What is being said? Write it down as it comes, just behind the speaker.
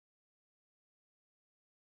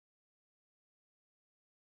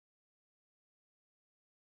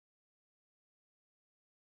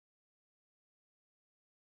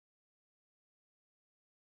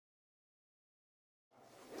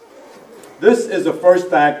This is the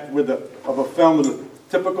first act of a film with a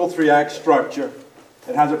typical three-act structure.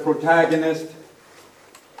 It has a protagonist.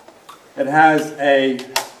 It has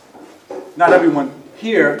not everyone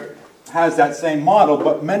here has that same model,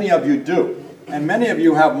 but many of you do. And many of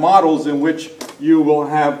you have models in which you will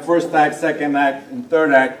have first act, second act, and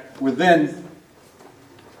third act within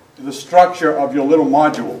the structure of your little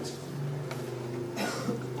modules.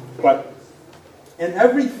 But in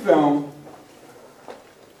every film,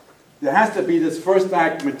 there has to be this first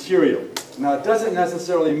act material. Now, it doesn't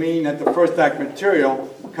necessarily mean that the first act material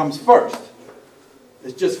comes first.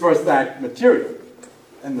 It's just first act material.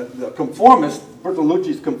 And the conformist,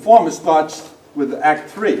 Bertolucci's conformist, starts with Act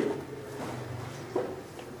 3.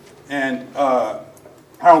 And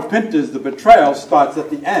Harold Pinter's The Betrayal starts at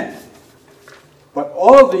the end. But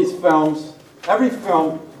all of these films, every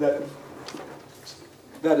film that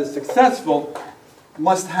is successful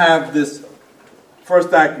must have this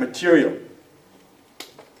first act material.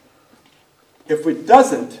 If it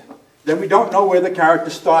doesn't, then we don't know where the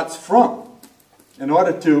character starts from in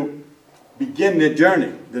order to begin their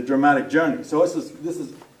journey, the dramatic journey. So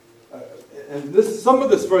some of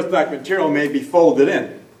this first act material may be folded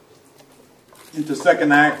into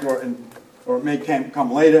second act, or it may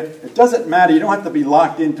come later. It doesn't matter. You don't have to be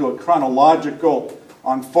locked into a chronological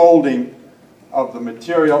unfolding of the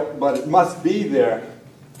material, but it must be there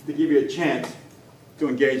to give you a chance to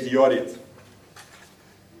engage the audience.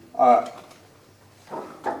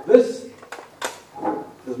 This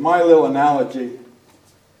is my little analogy.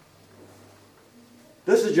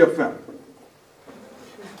 This is your film.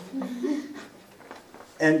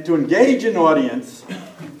 And to engage an audience,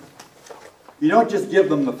 you don't just give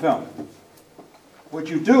them the film. What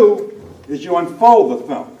you do is you unfold the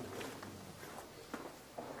film.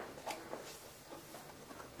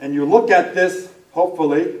 And you look at this,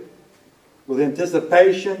 hopefully, with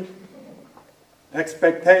anticipation,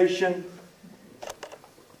 expectation,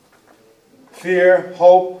 fear,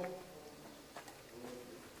 hope.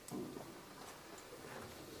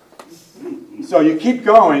 So you keep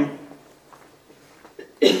going,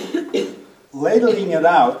 ladling it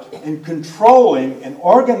out and controlling and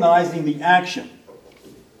organizing the action.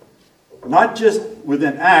 Not just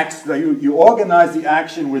within acts. You organize the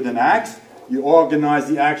action within acts. You organize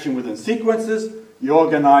the action within sequences. You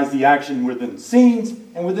organize the action within scenes.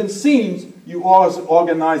 And within scenes, you also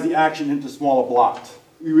organize the action into smaller blocks.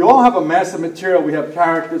 We all have a mass of material. We have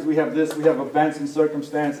characters. We have this. We have events and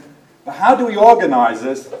circumstance. But how do we organize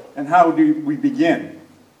this? And how do we begin?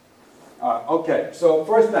 Okay, so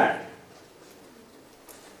first act.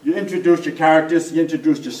 You introduce your characters. You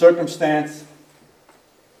introduce your circumstance.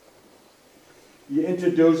 You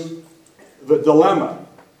introduce the dilemma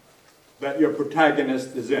that your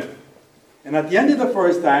protagonist is in. And at the end of the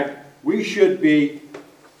first act, we should be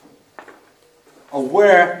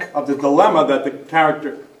aware of the dilemma that the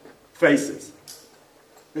character faces.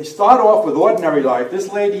 They start off with ordinary life.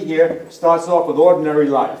 This lady here starts off with ordinary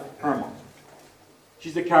life, Irma.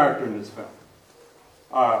 She's a character in this film.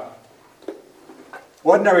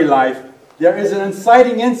 Ordinary life, there is an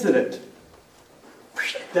inciting incident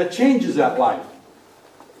that changes that life.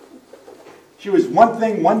 She was one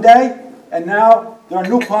thing one day, and now there are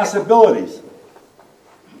new possibilities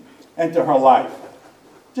enter her life.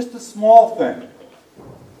 Just a small thing.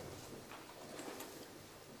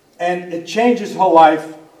 And it changes her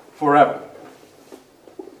life forever.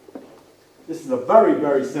 This is a very,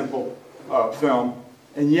 very simple film,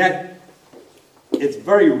 and yet it's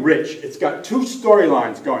very rich. It's got two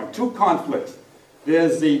storylines going, two conflicts.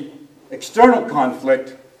 There's the external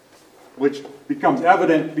conflict, which becomes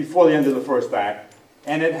evident before the end of the first act,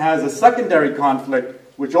 and it has a secondary conflict,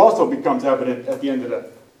 which also becomes evident at the end of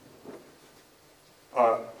the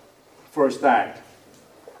first act.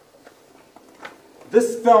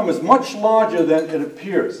 This film is much larger than it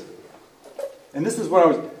appears. And this is what I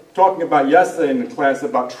was talking about yesterday in the class,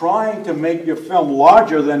 about trying to make your film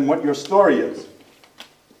larger than what your story is.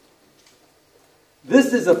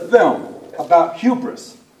 This is a film about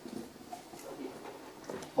hubris.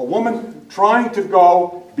 A woman trying to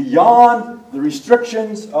go beyond the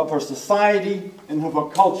restrictions of her society and of her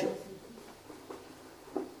culture.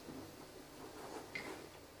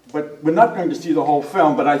 But we're not going to see the whole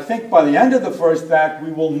film, but I think by the end of the first act,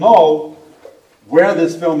 we will know where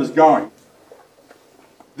this film is going.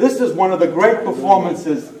 This is one of the great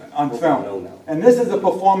performances on film. And this is a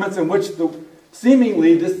performance in which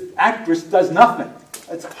seemingly this actress does nothing.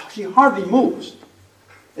 She hardly moves.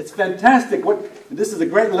 It's fantastic. This is a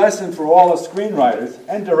great lesson for all us screenwriters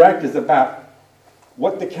and directors about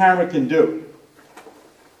what the camera can do.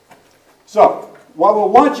 So, while we're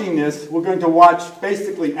watching this, we're going to watch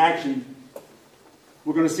basically action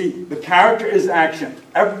we're going to see the character is action.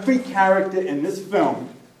 Every character in this film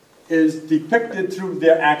is depicted through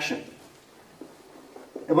their action.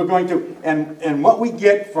 And we're going to, and what we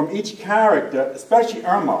get from each character, especially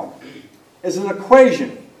Irmo, is an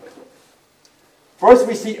equation. First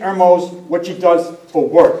we see Irmo's, what she does for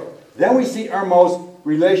work. Then we see Irmo's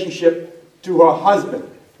relationship to her husband.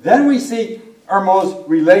 Then we see Irmo's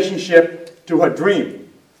relationship to her dream.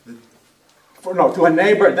 To her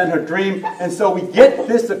neighbor, then her dream. And so we get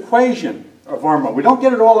this equation of Irmo. We don't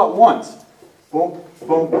get it all at once. Boom,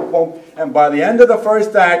 boom, boom. And by the end of the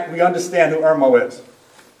first act, we understand who Irmo is.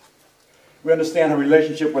 We understand her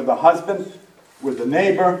relationship with the husband, with the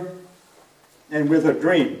neighbor, and with her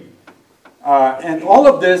dream. And all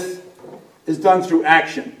of this is done through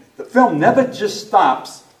action. The film never just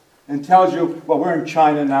stops and tells you, well, we're in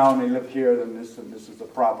China now and they live here and this is the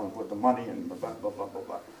problem with the money and blah, blah, blah, blah,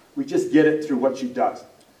 blah. We just get it through what she does.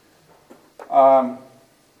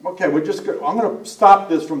 Okay, I'm going to stop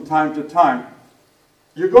this from time to time.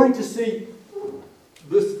 You're going to see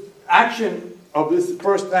this action of this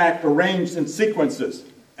first act arranged in sequences.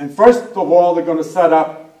 And first of all, they're going to set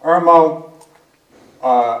up Irmo,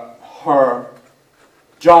 her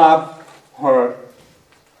job, her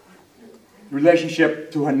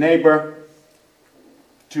relationship to her neighbor,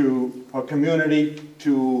 to her community,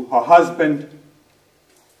 to her husband.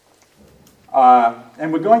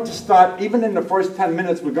 And we're going to start, even in the first 10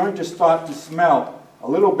 minutes, we're going to start to smell a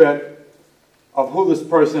little bit of who this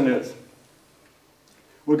person is.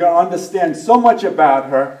 We're going to understand so much about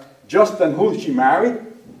her, just on who she married,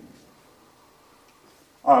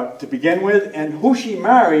 to begin with, and who she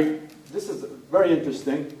married. This is very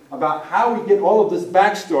interesting, about how we get all of this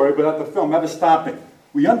backstory without the film ever stopping.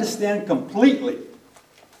 We understand completely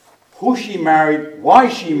who she married, why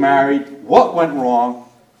she married, what went wrong,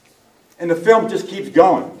 and the film just keeps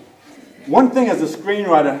going. One thing as a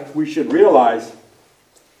screenwriter we should realize,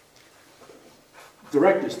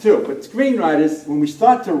 directors too, but screenwriters, when we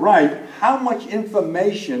start to write, how much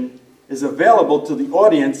information is available to the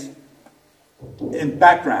audience in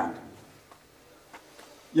background.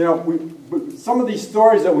 You know, some of these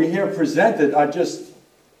stories that we hear presented are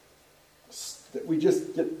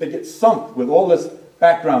they get sunk with all this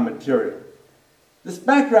background material. This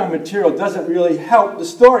background material doesn't really help the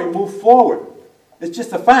story move forward. It's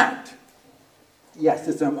just a fact. Yes,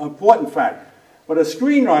 it's an important fact. But as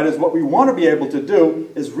screenwriters, what we want to be able to do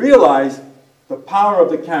is realize the power of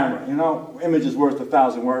the camera. You know, image is worth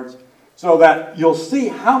 1,000 words. So that you'll see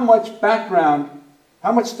how much background,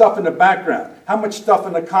 how much stuff in the background, how much stuff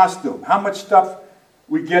in the costume, how much stuff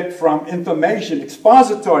we get from information,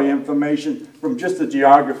 expository information from just the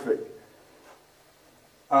geography.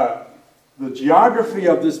 The geography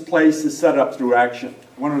of this place is set up through action.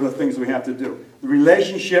 One of the things we have to do. The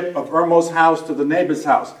relationship of Irmo's house to the neighbor's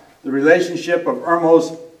house. The relationship of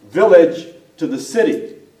Irmo's village to the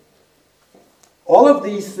city. All of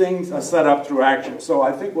these things are set up through action. So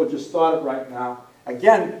I think we'll just start it right now.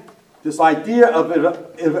 Again, this idea of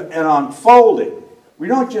it unfolding. We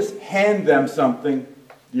don't just hand them something,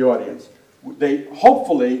 the audience.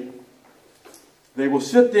 Hopefully, they will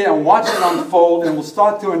sit there and watch it unfold and will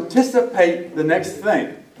start to anticipate the next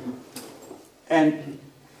thing. And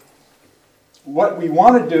what we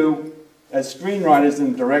want to do as screenwriters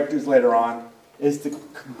and directors later on is to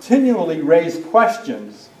continually raise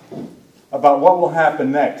questions about what will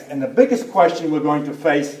happen next. And the biggest question we're going to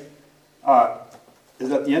face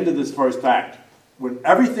is at the end of this first act. When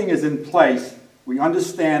everything is in place, we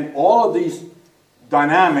understand all of these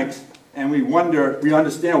dynamics, and we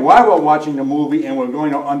understand why we're watching the movie, and we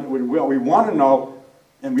want to know,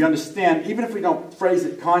 and we understand, even if we don't phrase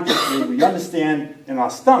it consciously, we understand in our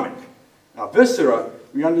stomach, our viscera,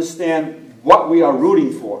 we understand what we are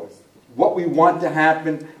rooting for, what we want to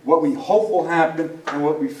happen, what we hope will happen, and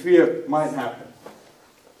what we fear might happen.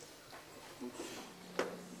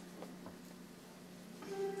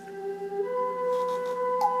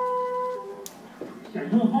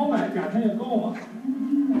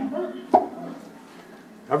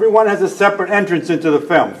 Everyone has a separate entrance into the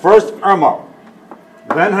film. First, Irmo,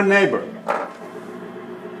 then her neighbor,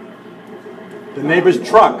 the neighbor's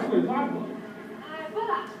truck,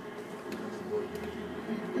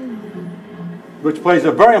 which plays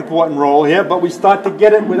a very important role here, but we start to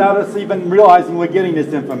get it without us even realizing we're getting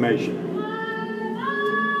this information.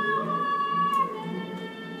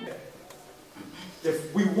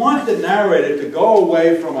 If we want the narrator to go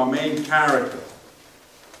away from our main character,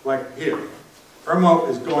 like here, Irmo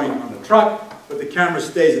is going on the truck, but the camera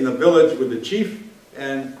stays in the village with the chief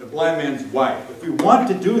and the blind man's wife. If we want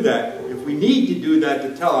to do that, if we need to do that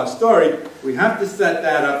to tell our story, we have to set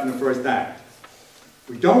that up in the first act.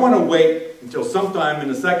 We don't want to wait until sometime in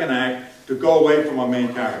the second act to go away from our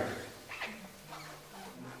main character.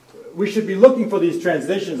 We should be looking for these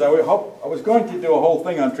transitions. I was going to do a whole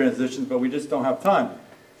thing on transitions, but we just don't have time.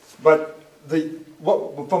 But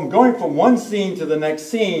from going from one scene to the next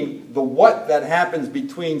scene, the what that happens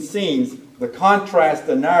between scenes, the contrast,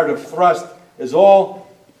 the narrative thrust, is all,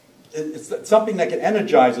 it's something that can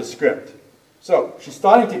energize a script. So she's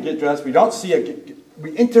starting to get dressed. We don't see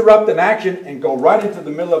we interrupt an action and go right into the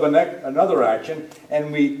middle of another action,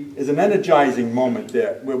 and there's an energizing moment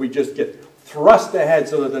there where we just get thrust ahead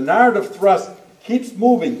so that the narrative thrust keeps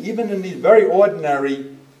moving, even in these very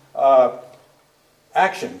ordinary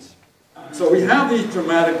actions. So we have these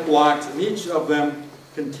dramatic blocks, and each of them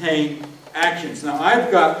contain actions. Now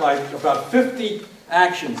I've got like about 50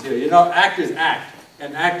 actions here. You know, act is act,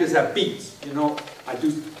 and actors have beats. You know, I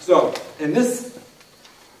do so. In this,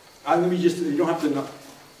 let me just, you don't have to know.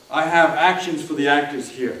 I have actions for the actors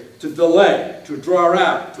here: to delay, to draw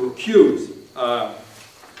out, to accuse,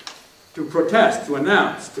 to protest, to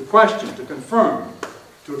announce, to question, to confirm,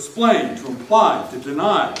 to explain, to imply, to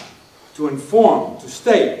deny, to inform, to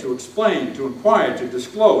state, to explain, to inquire, to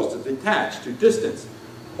disclose, to detach, to distance.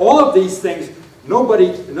 All of these things, nobody,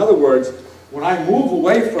 in other words, when I move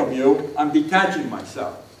away from you, I'm detaching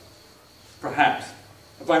myself, perhaps.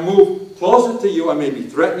 If I move closer to you, I may be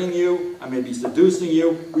threatening you, I may be seducing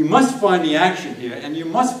you. We must find the action here, and you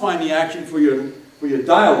must find the action for your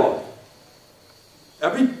dialogue.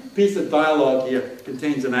 Every piece of dialogue here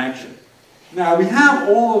contains an action. Now, we have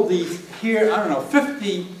all of these here, I don't know,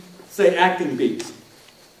 50, say, acting beats.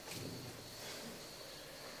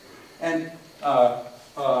 And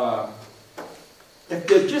if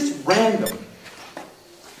they're just random,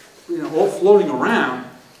 you know, all floating around,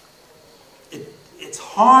 it's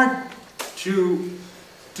hard to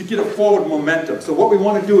get a forward momentum. So what we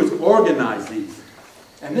want to do is organize these.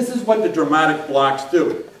 And this is what the dramatic blocks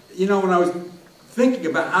do. You know, when I was thinking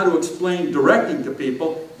about how to explain directing to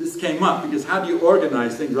people, this came up, because how do you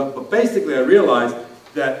organize things up? But basically I realized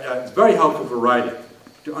that it's very helpful for writing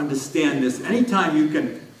to understand this. Anytime you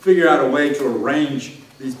can figure out a way to arrange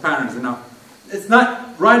these patterns. And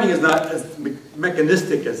now, writing is not as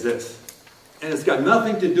mechanistic as this. And it's got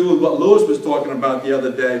nothing to do with what Lewis was talking about the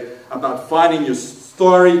other day, about finding your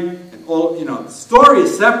story. And all, you know, the story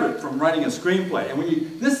is separate from writing a screenplay. And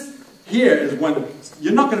when this here is when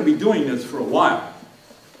you're not going to be doing this for a while.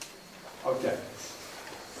 Okay.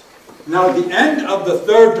 Now, at the end of the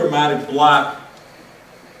third dramatic block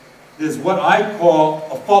is what I call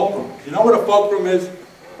a fulcrum. You know what a fulcrum is?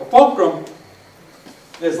 A fulcrum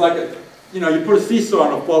is like a, you know, you put a seesaw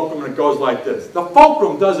on a fulcrum and it goes like this. The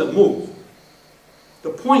fulcrum doesn't move. The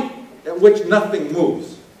point at which nothing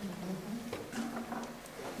moves.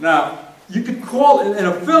 Now, you could call, in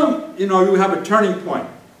a film, you know, you have a turning point.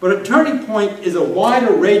 But a turning point is a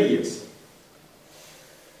wider radius.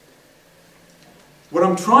 What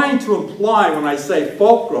I'm trying to imply when I say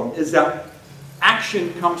fulcrum is that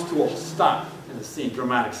action comes to a stop in the scene,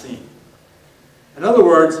 dramatic scene. In other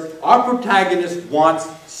words, our protagonist wants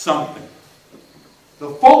something. The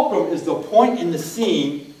fulcrum is the point in the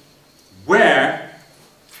scene where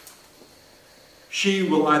she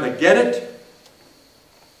will either get it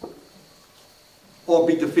or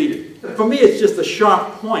be defeated. For me, it's just a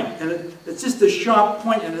sharp point, and it's just a sharp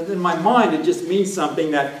point, and in my mind, it just means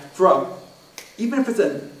something that, even if it's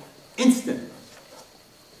an instant,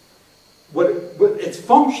 what its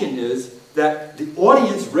function is that the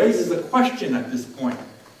audience raises a question at this point,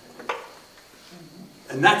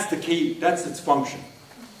 and that's the key. That's its function.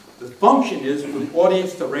 The function is for the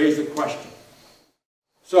audience to raise a question.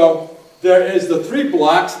 So there is the 3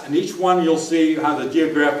 blocks, and each one you'll see has a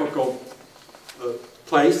geographical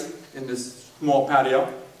place in this small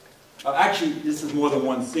patio. Actually, this is more than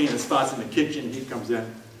one scene. It starts in the kitchen, he comes in.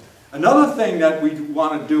 Another thing that we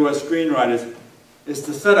want to do as screenwriters is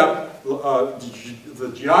to set up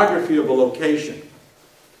the geography of a location.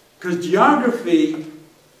 Because geography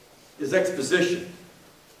is exposition.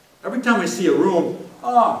 Every time I see a room,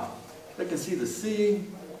 I can see the sea.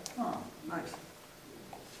 Oh, nice.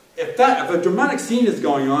 If a dramatic scene is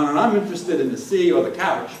going on and I'm interested in the sea or the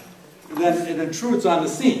couch, then it intrudes on the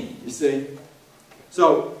scene, you see.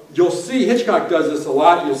 So you'll see, Hitchcock does this a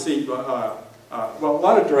lot, you'll see, well, a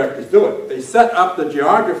lot of directors do it. They set up the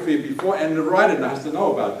geography before, and the writer has to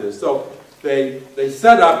know about this. So they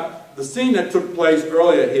set up the scene that took place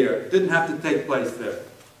earlier here, didn't have to take place there.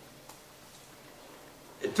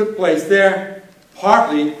 It took place there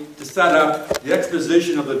partly to set up the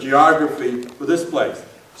exposition of the geography for this place.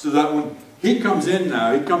 So that when he comes in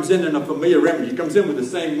now, he comes in a familiar image. He comes in with the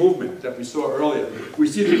same movement that we saw earlier. We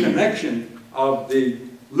see the connection of the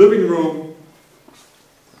living room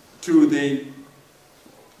to the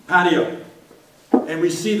patio. And we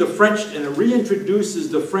see the French, and it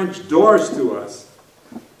reintroduces the French doors to us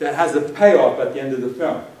that has a payoff at the end of the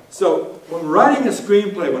film. So when writing a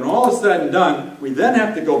screenplay, when all is said and done, we then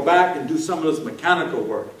have to go back and do some of this mechanical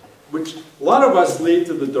work, which a lot of us leave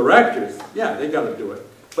to the directors. Yeah, they got to do it.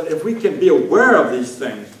 But if we can be aware of these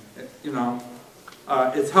things, you know,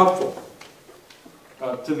 it's helpful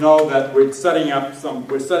to know that we're setting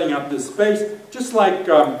up this space, just like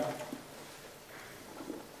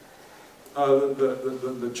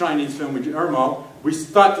the Chinese film with Irmo. We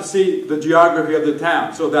start to see the geography of the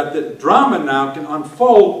town, so that the drama now can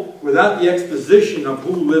unfold without the exposition of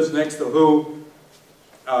who lives next to who.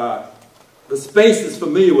 The space is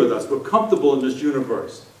familiar with us. We're comfortable in this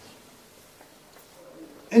universe.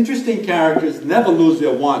 Interesting characters never lose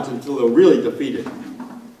their wants until they're really defeated.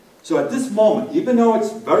 So at this moment, even though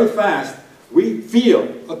it's very fast, we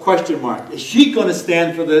feel a question mark. Is she going to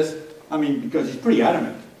stand for this? I mean, because he's pretty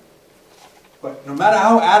adamant. But no matter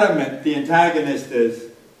how adamant the antagonist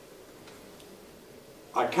is,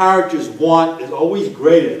 our character's want is always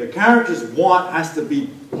greater. The character's want has to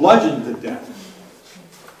be bludgeoned to death.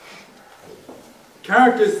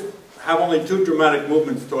 Characters have only two dramatic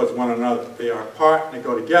movements towards one another. They are apart and they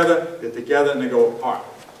go together, they're together and they go apart.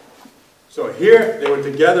 So here, they were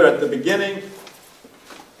together at the beginning,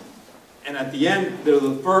 and at the end, they're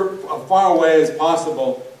as far away as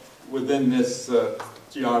possible within this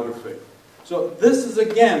geography. So this is,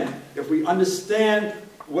 again, if we understand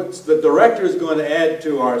what the director is going to add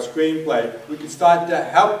to our screenplay, we can start to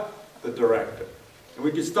help the director. And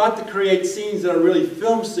we can start to create scenes that are really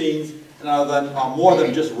film scenes and are more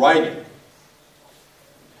than just writing.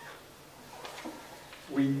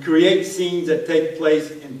 We create scenes that take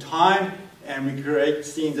place in time, and we create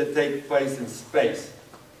scenes that take place in space.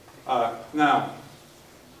 Now,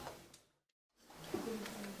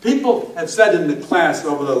 people have said in the class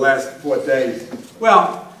over the last 4 days,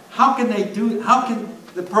 well, how can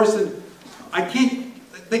the person,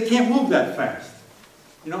 they can't move that fast.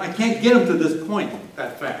 You know, I can't get them to this point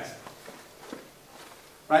that fast.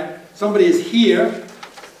 Right? Somebody is here,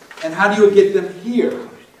 and how do you get them here?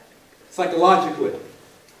 Psychologically.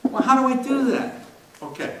 Well, how do I do that?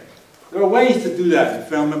 Okay. There are ways to do that in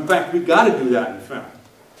film. In fact, we've got to do that in film.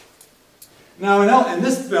 Now, in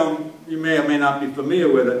this film, you may or may not be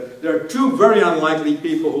familiar with it, there are two very unlikely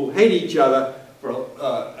people who hate each other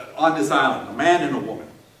on this island, a man and a woman.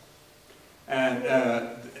 And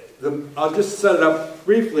I'll just set it up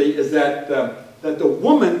briefly, is that the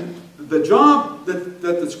woman, the job that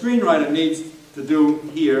the screenwriter needs to do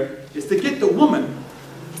here is to get the woman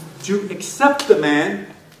to accept the man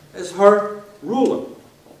as her ruler.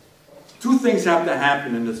 Two things have to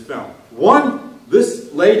happen in this film. One,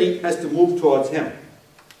 this lady has to move towards him.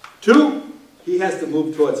 Two, he has to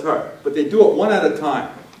move towards her. But they do it one at a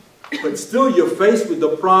time. But still you're faced with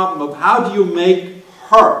the problem of how do you make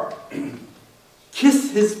her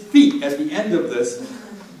kiss his feet at the end of this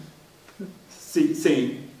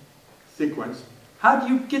sequence. How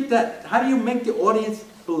do you get that? How do you make the audience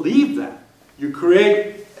believe that? You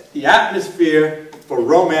create the atmosphere for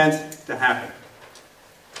romance to happen.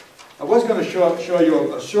 I was going to show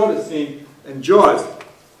you a shorter scene in Jaws.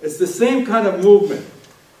 It's the same kind of movement.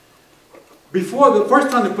 Before, the first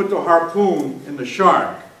time they put the harpoon in the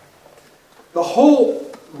shark, the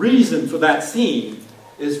whole reason for that scene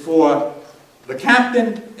is for the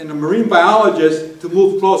captain and the marine biologist to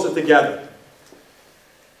move closer together,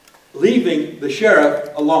 leaving the sheriff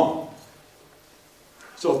alone.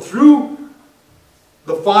 So through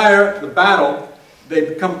the fire, the battle, they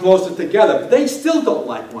become closer together. But they still don't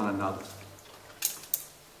like one another.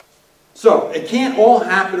 So it can't all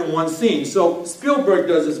happen in one scene. So Spielberg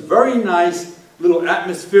does this very nice little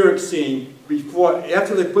atmospheric scene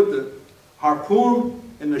after they put the harpoon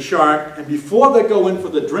in the shark, and before they go in for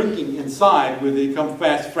the drinking inside, where they become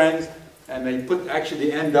fast friends, and they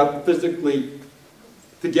actually end up physically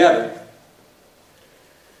together.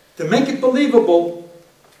 To make it believable,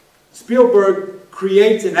 Spielberg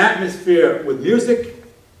creates an atmosphere with music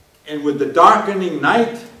and with the darkening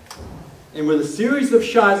night, and with a series of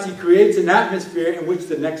shots he creates an atmosphere in which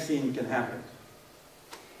the next scene can happen.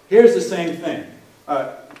 Here's the same thing.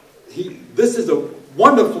 This is a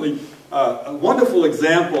wonderful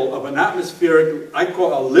example of an atmospheric, I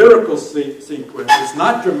call a lyrical sequence. It's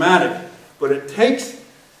not dramatic, but it has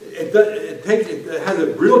a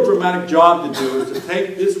real dramatic job to do, is to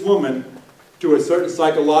take this woman to a certain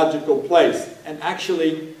psychological place. And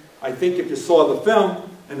actually, I think if you saw the film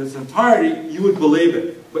in its entirety, you would believe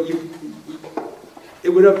it. But it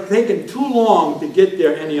would have taken too long to get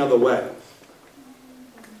there any other way.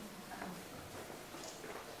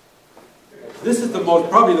 This is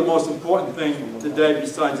probably the most important thing today,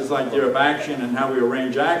 besides this idea of action and how we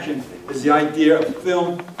arrange action, is the idea of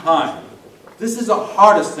film time. This is the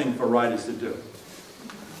hardest thing for writers to do.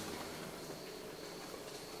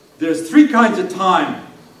 There's 3 kinds of time.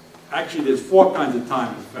 Actually, there's 4 kinds of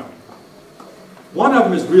time in film. One of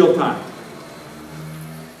them is real time.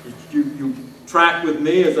 You track with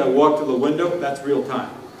me as I walk to the window, that's real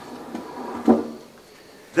time.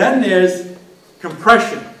 Then there's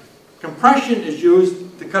compression. Compression is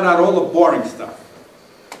used to cut out all the boring stuff.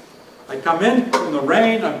 I come in from the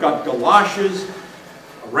rain, I've got galoshes,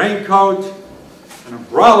 a raincoat, an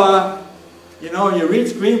umbrella. You know, you read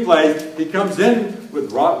screenplays, he comes in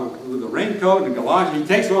with a raincoat and galoshes. He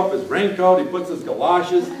takes off his raincoat, he puts his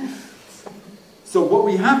galoshes. So what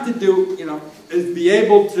we have to do, you know, is be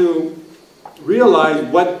able to realize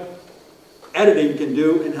what editing can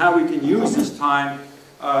do and how we can use this time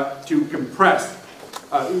to compress.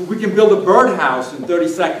 We can build a birdhouse in 30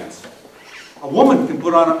 seconds. A woman can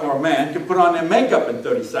put on, or a man can put on their makeup in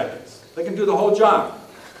 30 seconds. They can do the whole job.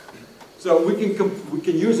 So we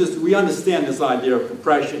can use this, we understand this idea of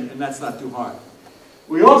compression, and that's not too hard.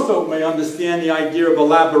 We also may understand the idea of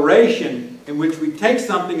elaboration, in which we take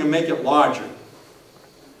something and make it larger.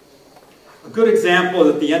 A good example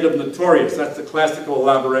is at the end of Notorious. That's the classical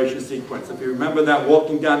elaboration sequence. If you remember that,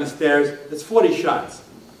 walking down the stairs, it's 40 shots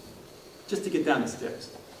just to get down the stairs.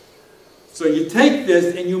 So you take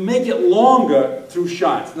this and you make it longer through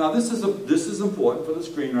shots. Now this is important for the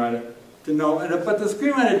screenwriter to know, but the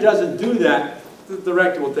screenwriter doesn't do that, the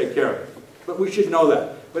director will take care of it. But we should know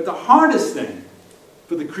that. But the hardest thing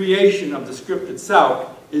for the creation of the script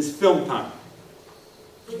itself is film time.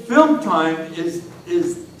 Film time is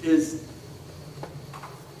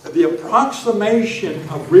the approximation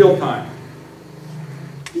of real time.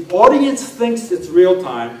 The audience thinks it's real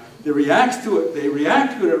time. They react to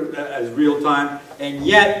it as real time, and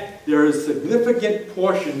yet there are significant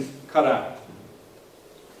portions cut out.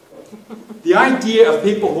 The idea of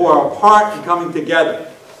people who are apart and coming together.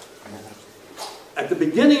 At the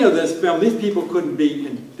beginning of this film, these people couldn't be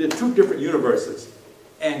in, they're 2 different universes.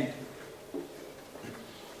 And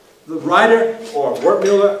the writer or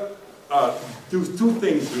Wertmüller do 2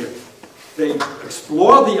 things here. They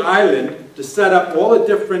explore the island to set up all the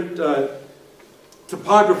different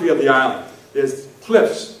topography of the island. There's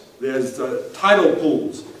cliffs, there's tidal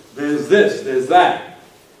pools, there's this, there's that.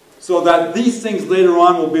 So that these things later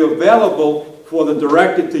on will be available for the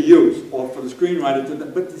director to use, or for the screenwriter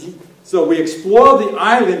to, so we explore the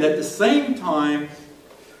island. At the same time,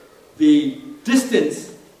 the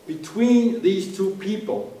distance between these 2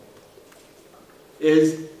 people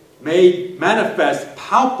is made manifest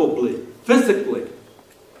palpably, physically.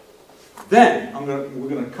 Then we're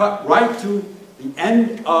going to cut right to the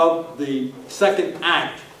end of the 2nd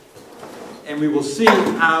act, and we will see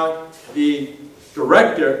how the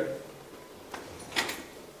director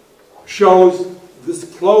shows this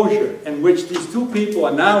closure in which these 2 people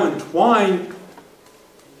are now entwined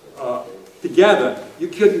together. You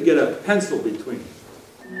couldn't get a pencil between them.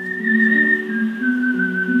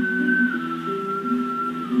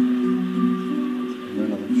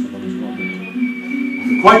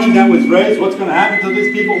 The question that was raised, what's going to happen to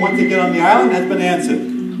these people once they get on the island, has been answered.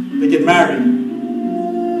 They get married.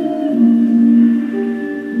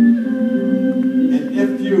 And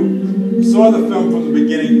if you saw the film from the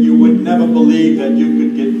beginning, you would never believe that you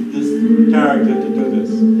could get this character to do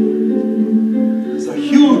this. It's a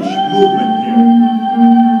huge movement here.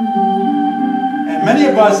 And many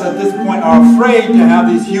of us at this point are afraid to have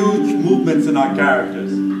these huge movements in our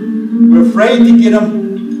characters. We're afraid to get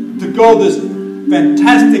them to go this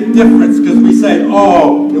fantastic difference, because we say,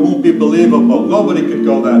 oh, it won't be believable. Nobody could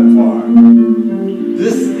go that far.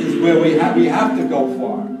 This is where we have to go